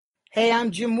Hey,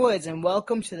 I'm Jim Woods, and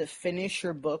welcome to the Finish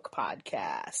Your Book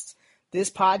podcast. This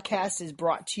podcast is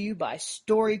brought to you by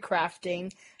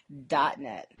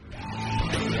StoryCrafting.net.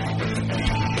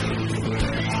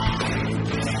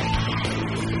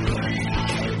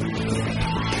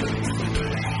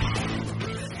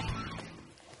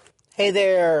 Hey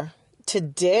there.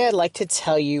 Today I'd like to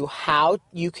tell you how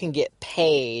you can get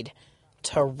paid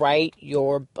to write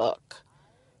your book.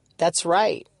 That's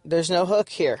right. There's no hook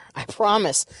here. I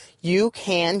promise. You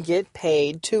can get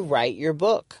paid to write your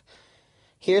book.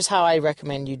 Here's how I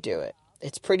recommend you do it.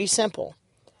 It's pretty simple.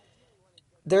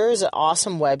 There is an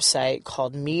awesome website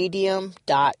called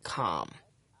Medium.com.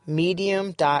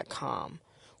 Medium.com,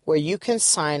 where you can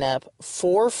sign up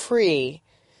for free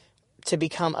to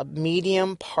become a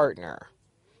Medium partner.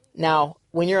 Now,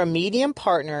 when you're a Medium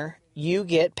partner, you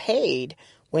get paid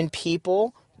when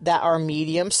people that are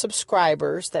Medium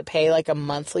subscribers that pay like a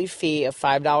monthly fee of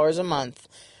 $5 a month,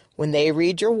 when they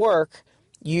read your work,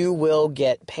 you will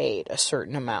get paid a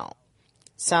certain amount.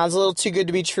 Sounds a little too good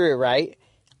to be true, right?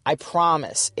 I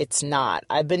promise it's not.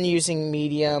 I've been using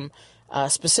Medium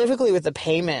specifically with the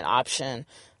payment option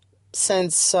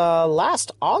since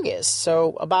last August,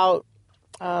 so about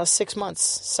 6 months,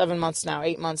 7 months now,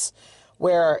 8 months,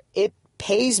 where it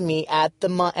pays me at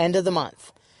the end of the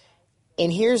month.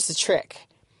 And here's the trick.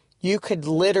 You could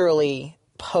literally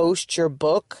post your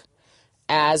book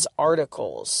as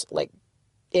articles. I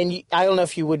don't know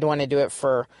if you would want to do it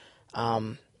for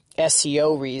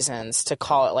SEO reasons to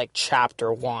call it like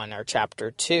chapter 1 or chapter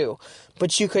 2.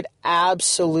 But you could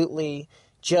absolutely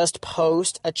just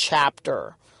post a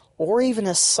chapter or even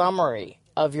a summary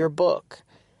of your book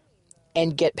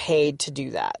and get paid to do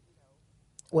that.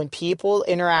 When people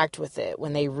interact with it,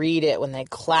 when they read it, when they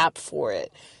clap for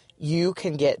it, you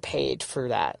can get paid for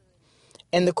that.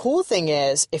 And the cool thing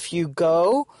is, if you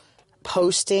go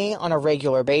posting on a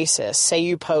regular basis, say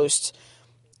you post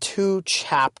 2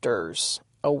 chapters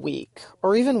a week,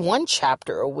 or even 1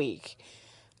 chapter a week,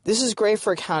 this is great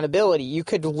for accountability. You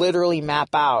could literally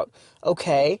map out,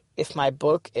 okay, if my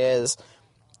book is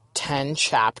 10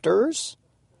 chapters,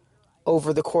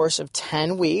 over the course of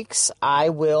 10 weeks, I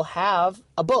will have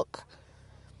a book.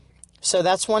 So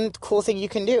that's one cool thing you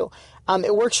can do.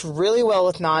 It works really well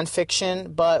with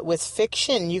nonfiction, but with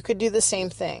fiction, you could do the same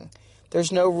thing.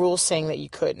 There's no rule saying that you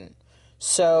couldn't.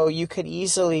 So you could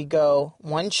easily go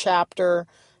 1 chapter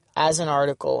as an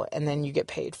article, and then you get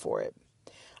paid for it.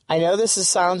 I know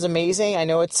sounds amazing. I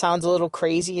know it sounds a little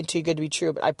crazy and too good to be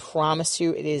true, but I promise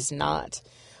you it is not.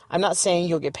 I'm not saying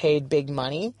you'll get paid big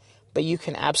money, but you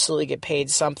can absolutely get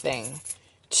paid something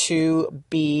to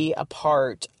be a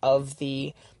part of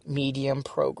the Medium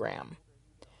program.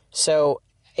 So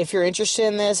if you're interested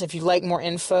in this, if you'd like more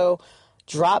info,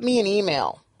 drop me an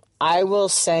email. I will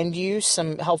send you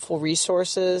some helpful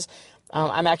resources.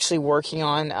 I'm actually working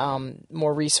on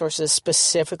more resources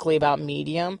specifically about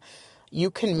Medium.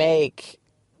 You can make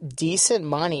decent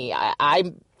money.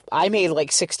 I made like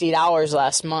 $60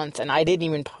 last month, and I didn't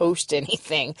even post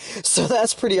anything. So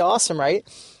that's pretty awesome, right?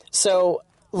 So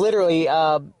literally,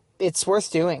 it's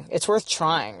worth doing. It's worth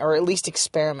trying, or at least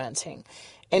experimenting.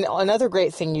 And another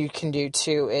great thing you can do,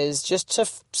 too, is just to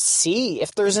see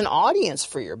if there's an audience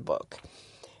for your book.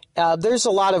 There's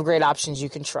a lot of great options you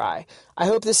can try. I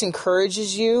hope this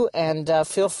encourages you, and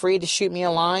feel free to shoot me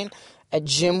a line at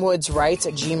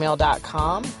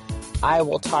jimwoodswrites@gmail.com. I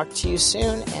will talk to you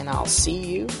soon, and I'll see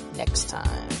you next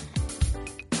time.